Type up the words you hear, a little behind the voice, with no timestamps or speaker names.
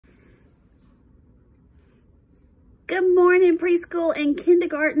Good morning, preschool and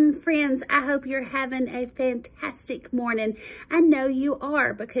kindergarten friends. I hope you're having a fantastic morning. I know you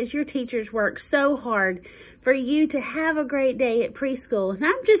are because your teachers work so hard for you to have a great day at preschool. And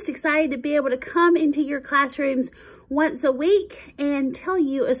I'm just excited to be able to come into your classrooms once a week and tell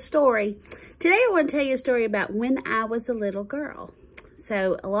you a story. Today, I want to tell you a story about when I was a little girl.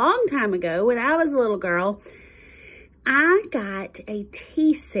 So a long time ago, when I was a little girl, I got a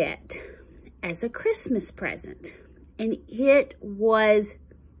tea set as a Christmas present. And it was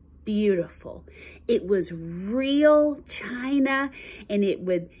beautiful. It was real china, and it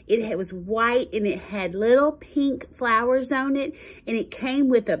was white, and it had little pink flowers on it, and it came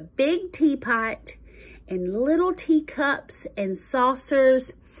with a big teapot and little teacups and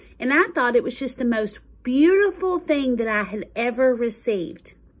saucers, and I thought it was just the most beautiful thing that I had ever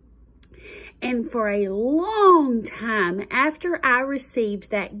received. And for a long time after I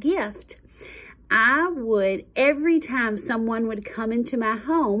received that gift, I would, every time someone would come into my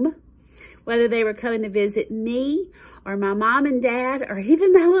home, whether they were coming to visit me or my mom and dad or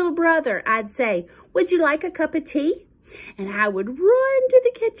even my little brother, I'd say, "Would you like a cup of tea?" And I would run to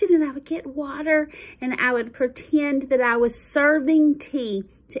the kitchen and I would get water and I would pretend that I was serving tea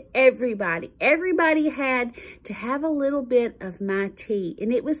to everybody. Everybody had to have a little bit of my tea,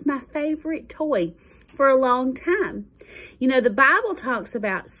 and it was my favorite toy for a long time. You know, the Bible talks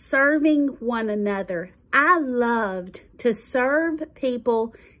about serving one another. I loved to serve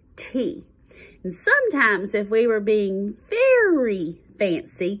people tea. And sometimes if we were being very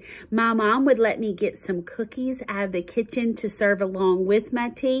fancy, my mom would let me get some cookies out of the kitchen to serve along with my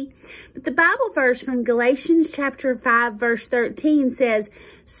tea. But the Bible verse from Galatians chapter 5, verse 13 says,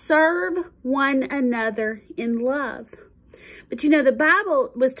 "Serve one another in love." But you know, the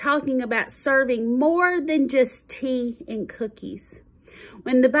Bible was talking about serving more than just tea and cookies.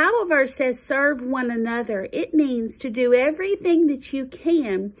 When the Bible verse says serve one another, it means to do everything that you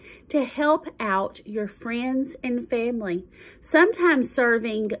can to help out your friends and family. Sometimes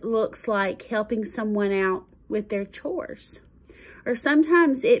serving looks like helping someone out with their chores. Or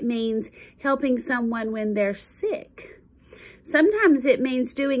sometimes it means helping someone when they're sick. Sometimes it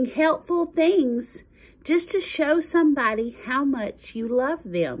means doing helpful things just to show somebody how much you love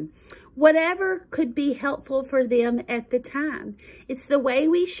them. Whatever could be helpful for them at the time. It's the way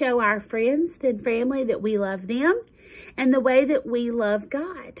we show our friends and family that we love them, and the way that we love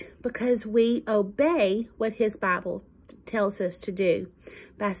God, because we obey what His Bible tells us to do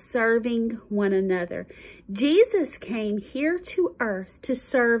by serving one another. Jesus came here to earth to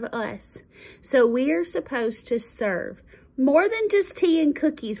serve us. So we are supposed to serve more than just tea and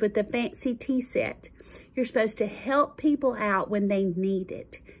cookies with the fancy tea set. You're supposed to help people out when they need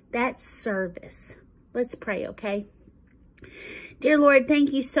it. That's service. Let's pray, okay? Dear Lord,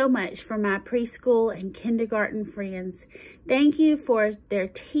 thank you so much for my preschool and kindergarten friends. Thank you for their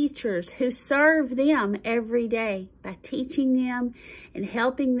teachers who serve them every day by teaching them and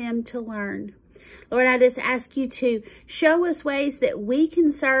helping them to learn. Lord, I just ask you to show us ways that we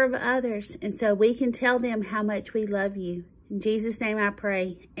can serve others, and so we can tell them how much we love you. In Jesus' name I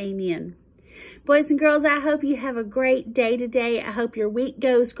pray, amen. Boys and girls, I hope you have a great day today. I hope your week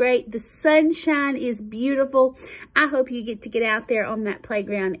goes great. The sunshine is beautiful. I hope you get to get out there on that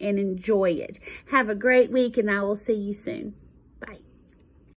playground and enjoy it. Have a great week, and I will see you soon.